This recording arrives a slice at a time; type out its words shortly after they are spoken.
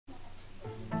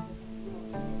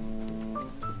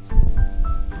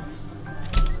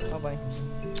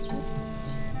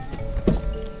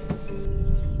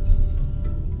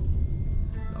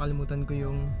nakalimutan ko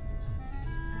yung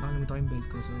belt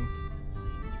ko, so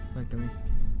balik kami.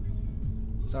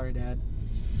 Sorry dad.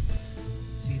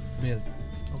 Seat belt.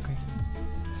 Okay.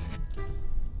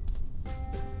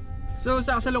 So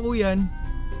sa kasalukuyan,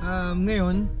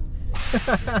 ngayon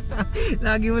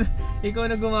lagi mo ikaw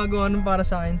na gumagawa ng para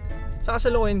sa akin. Sa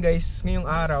kasalukuyan guys, ngayong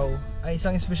araw ay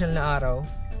isang special na araw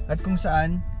at kung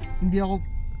saan hindi ako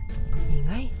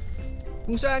ingay.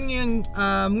 Kung saan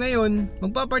ngayon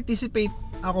magpa-participate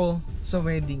ako sa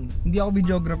wedding. Hindi ako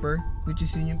videographer, which is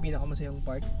yun yung pinakamasayang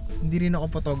part. Hindi rin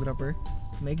ako photographer.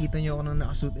 Makikita niyo ako nang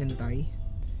naka-suit and tie.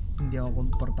 Hindi ako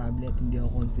komportable at hindi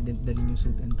ako confident dalhin yung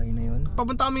suit and tie na yun.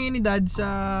 Papunta kami ngayon ni dad sa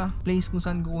place kung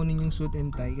saan kukunin yung suit and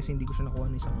tie kasi hindi ko siya nakuha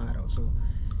ng isang araw. So,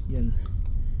 yan.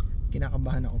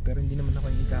 Kinakabahan ako pero hindi naman ako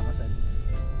yung ikakasal.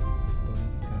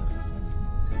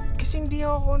 Kasi hindi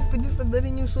ako confident na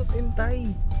dalhin yung suit and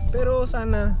tie. Pero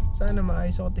sana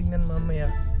maayos ako tignan mamaya.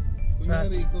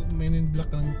 Kunyari, ikaw men in black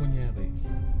lang kunyari.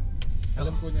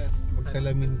 Alam ko na,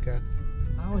 magsalamin ka.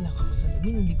 Wala ka ako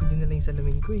salamin. Hindi ko dinala yung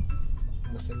salamin ko eh.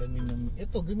 Magsalamin naman.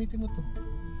 Ito, gamitin mo to.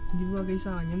 Hindi bagay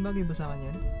sa akin yan. Bagay ba sa akin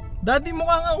yan? Daddy,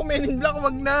 mukha nga ako men in black.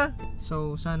 Wag na.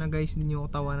 So, sana guys, hindi nyo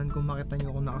ako tawanan kung makita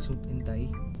nyo ako naka-suit and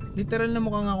tie. Literal na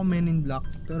mukha nga ako men in black.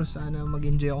 Pero sana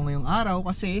mag-enjoy ako ngayong araw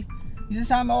kasi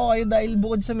isasama ko kayo dahil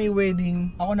bukod sa may wedding,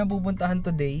 ako na pupuntahan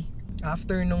today.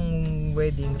 After nung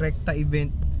wedding, rekta event.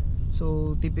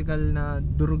 So, typical na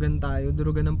durugan tayo,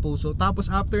 durugan ng puso. Tapos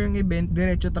after yung event,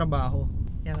 diretso trabaho.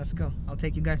 Yeah, let's go. I'll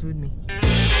take you guys with me.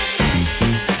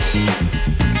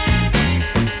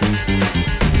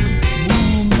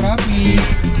 Boom! Traffic!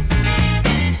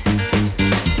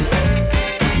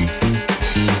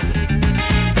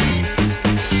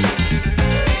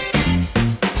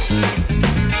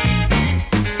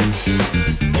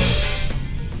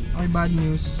 Okay, bad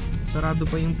news. Sarado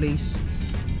pa yung place.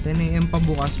 10 AM pa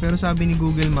bukas, pero sabi ni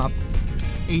Google Map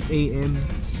 8 AM.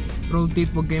 Pro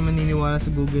tip, huwag kayo maniniwala sa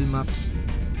Google Maps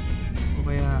o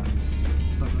kaya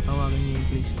tawagan niyo yung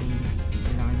place kung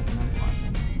kailangan natin na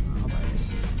bukasan.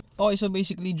 Okay, so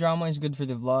basically drama is good for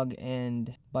the vlog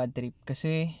and bad trip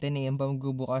kasi 10 AM pa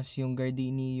magbubukas yung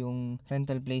Gardini, yung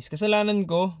rental place. Kasalanan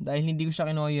ko dahil hindi ko siya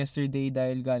kinuha yesterday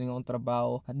dahil galing akong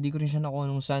trabaho at hindi ko rin siya nakuha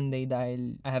nung Sunday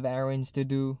dahil I have errands to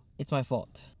do. It's my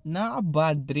fault.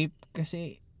 Nakaka-bad trip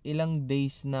kasi ilang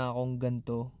days na akong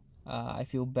ganito. I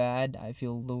feel bad, I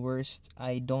feel the worst,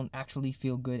 I don't actually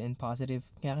feel good and positive.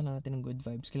 Kaya kailangan natin ng good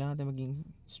vibes, kailangan natin maging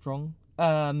strong.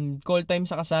 Call time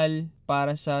sa kasal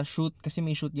para sa shoot kasi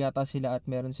may shoot yata sila at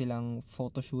meron silang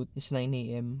photo shoot is 9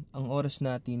 AM. Ang oras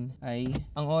natin ay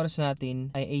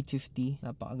 8:50.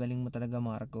 Napakagaling mo talaga,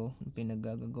 Marco. Ang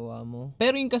pinaggagawa mo.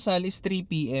 Pero yung kasal is 3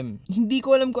 PM. Hindi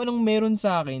ko alam kung anong meron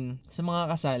sa akin sa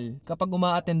mga kasal kapag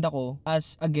uma-attend ako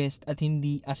as a guest at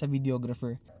hindi as a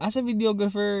videographer. As a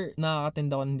videographer, nakaka-attend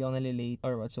ako, hindi ako nalilate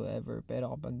or whatsoever.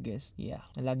 Pero kapag guest, yeah,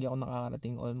 lagi ako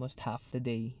nakakarating almost half the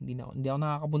day. Hindi ako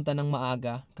nakakapunta ng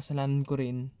maaga. Kasalanan ko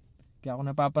rin. Kaya ako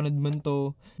napapanood man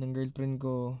to ng girlfriend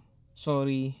ko,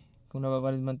 sorry. Kung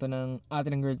napapanood man to ng ate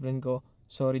ng girlfriend ko,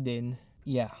 sorry din.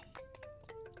 Yeah,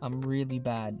 I'm really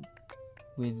bad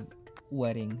with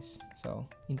weddings. So,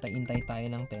 hintay-hintay tayo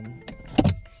ng 10.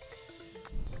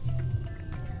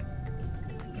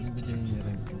 Ano ba dyan yung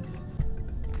meron?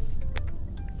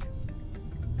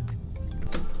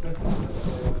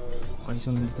 Okay,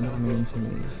 so nandito na kami yun sa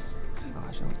may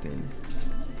Akasha Hotel.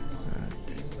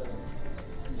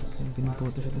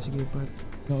 Pinapoto siya to si Gilbert.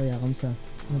 So kaya, kamusta?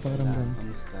 Ano pakiramdam?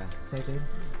 Kamusta? Excited?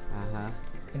 Aha.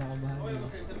 Kinakabahan mo?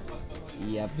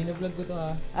 Yep. Binablog ko to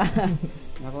ha.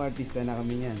 Naku, artista na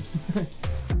kami yan.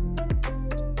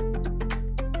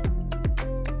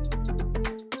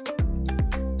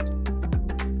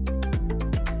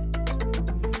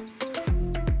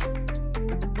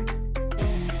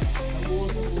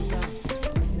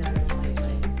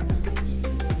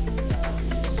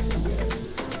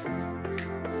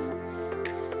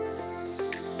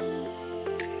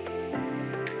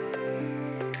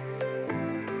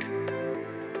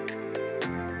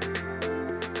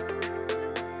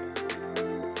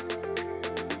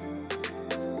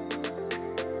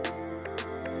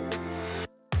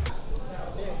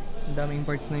 Ang daming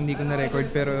parts na hindi ko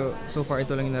na-record pero so far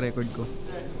ito lang yung na-record ko.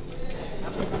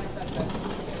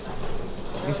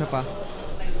 Isa pa.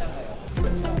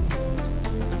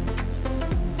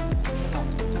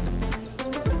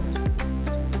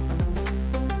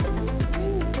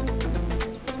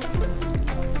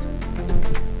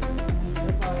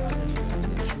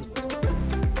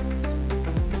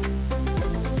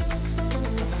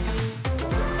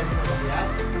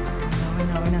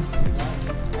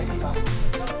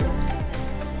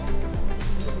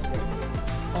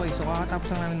 Okay, so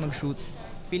kakatapos lang namin mag-shoot.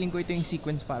 Feeling ko ito yung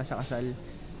sequence para sa kasal.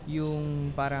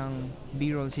 Yung parang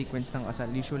B-roll sequence ng kasal.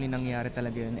 Usually nangyayari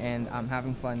talaga yun. And I'm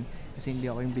having fun kasi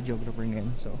hindi ako yung videographer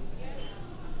ngayon. So,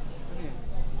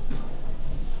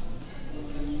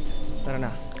 tara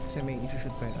na. Kasi may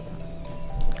isushoot pa yun.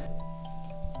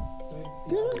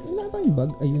 Kaya wala tayong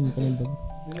bag. Ayun, ito yung bag.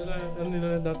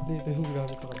 Nilaladap dito yung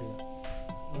gamit sa kabila.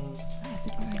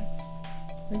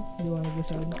 Ay, liwanag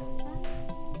masyado.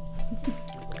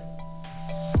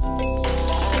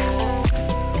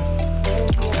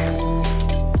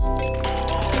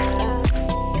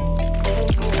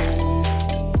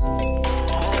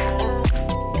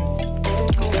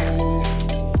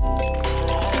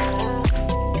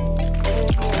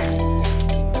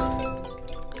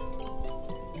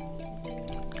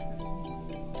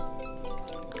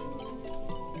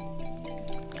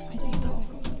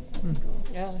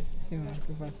 Yeah, si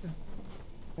Marco Basta.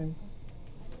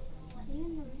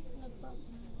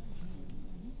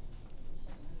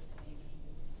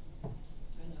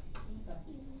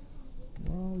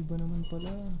 Wow, iba naman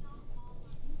pala.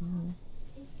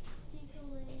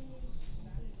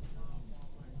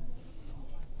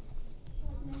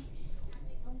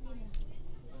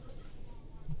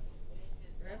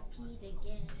 Repeat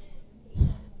again.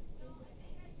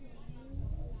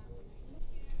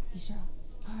 Isha,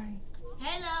 hi.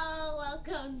 Hello,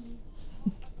 welcome.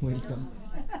 Welcome.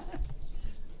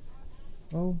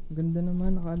 Oh, ganda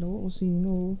naman. Akala ko kung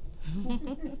sino.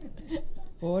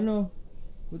 O ano?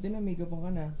 Buti na make-upan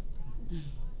ka na.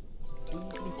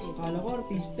 Akala ko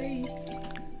artista eh.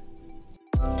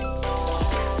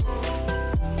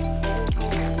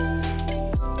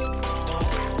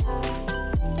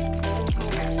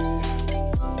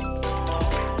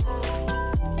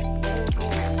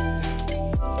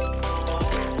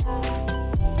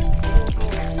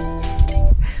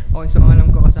 Okay, so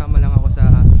alam ko kasama lang ako sa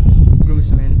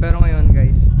groomsmen. Pero ngayon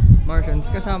guys,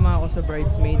 Martians, kasama ako sa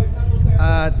bridesmaid.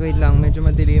 At wait lang, medyo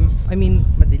madilim.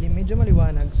 Medyo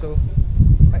maliwanag. So,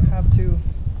 I have to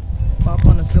pop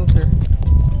on a filter.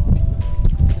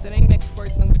 Ito na yung next part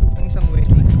ng shoot ng isang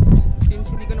wedding.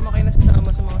 Since hindi ko naman kayo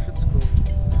nasasama sa mga shoots ko,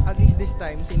 at least this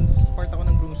time, since part ako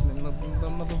ng groomsmen,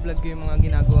 mabablog ko yung mga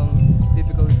ginagawang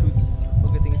typical shoots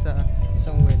pagdating sa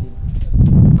isang wedding.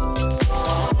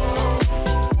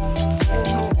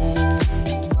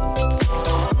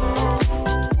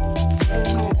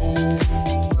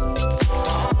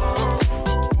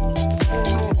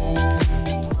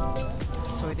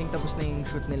 Tapos na yung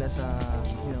shoot nila sa,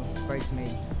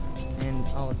 bridesmaid, and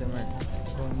all of them are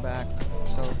going back,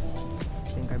 so I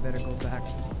think I better go back.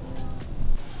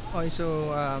 Okay,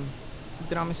 so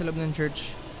dito na kami sa loob ng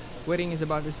church. Wedding is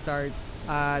about to start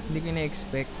at hindi ko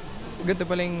na-expect. Ganito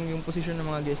pala yung posisyon ng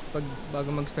mga guest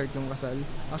bago mag-start yung kasal.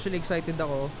 Actually excited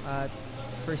ako at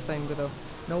first time ko to.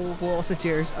 Nauupo ako sa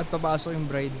chairs at papasok yung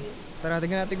bride. Tara,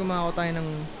 tignan natin kung makakaw tayo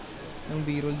ng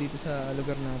B-roll dito sa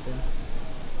lugar natin.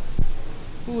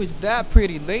 Who is that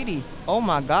pretty lady? Oh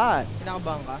my God!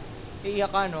 Kinakabahan ka?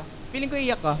 Iiyak ka, no? Feeling ko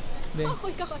iiyak ka.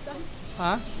 Ako ikakasal.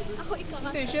 Ha? Ako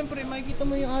ikakasal. Hindi, syempre makikita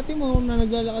mo yung ate mo na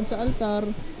naglalakad sa altar.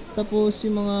 Tapos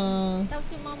yung mga...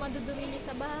 Tapos yung mga madudumi niya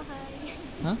sa bahay.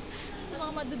 Ha? Tapos yung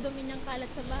mga madudumi niyang kalat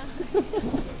sa bahay.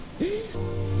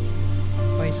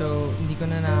 Okay, so hindi ko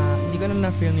na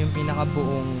na-film yung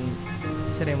pinakabuong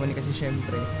ceremony kasi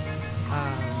syempre,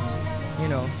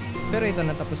 pero ito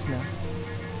natapos na.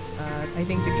 I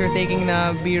think picture taking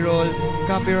na B-roll,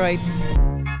 copyright.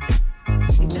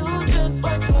 Do just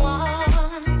what you want.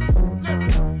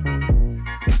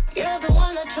 You're the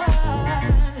one I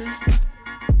trust,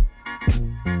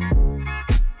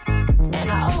 and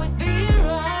I'll always be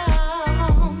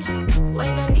around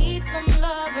when I need some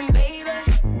loving, baby.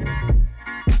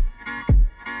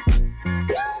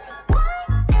 No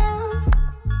one else.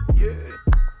 Yeah.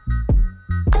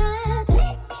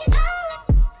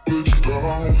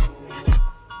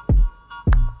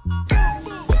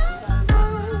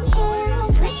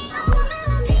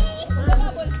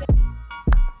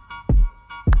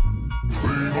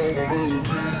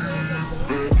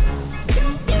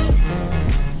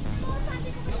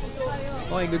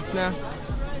 Okay, goods na.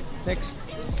 Next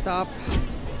stop,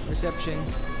 reception.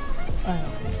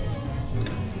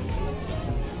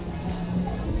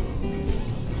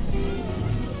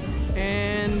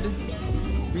 And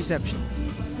reception.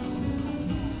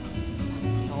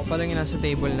 Ako pa lang yung nasa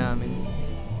table namin.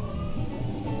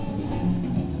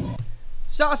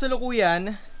 Sa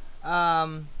kasalukuyan,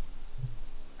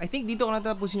 I think dito ko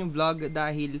natapusin yung vlog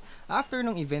dahil after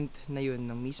ng event na yun,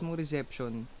 ng mismong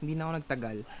reception, hindi na ako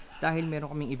nagtagal dahil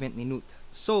meron kaming event ni Newt.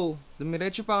 So,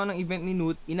 dumiretso pa ako ng event ni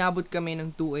Newt, inabot kami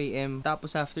ng 2 AM,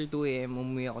 tapos after 2 AM,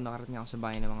 umuwi ako, nakarating ako sa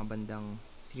bahay ng mga bandang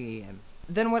 3 AM.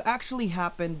 Then what actually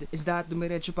happened is that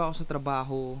dumiretso pa ako sa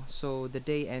trabaho, so the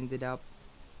day ended up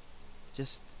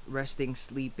just resting,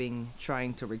 sleeping,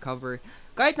 trying to recover.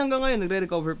 Kahit hanggang ngayon,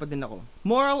 nagre-recover pa din ako.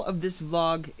 Moral of this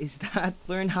vlog is that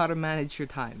learn how to manage your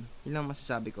time. Yun lang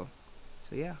masasabi ko.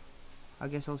 So yeah,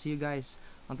 I guess I'll see you guys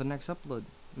on the next upload.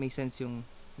 May sense yung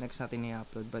next natin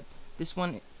i-upload. But this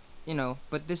one, you know,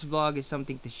 but this vlog is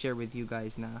something to share with you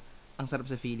guys na ang sarap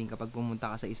sa feeling kapag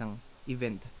pumunta ka sa isang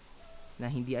event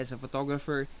na hindi as a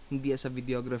photographer, hindi as a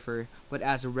videographer, but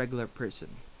as a regular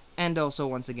person. And also,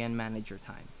 once again, manage your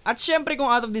time. At syempre, kung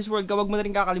out of this world ka, wag mo na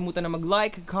rin kakalimutan na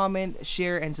mag-like, comment,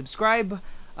 share, and subscribe.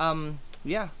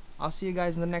 Yeah, I'll see you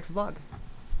guys in the next vlog.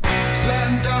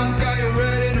 Slam dunk, are you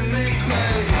ready to make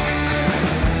me?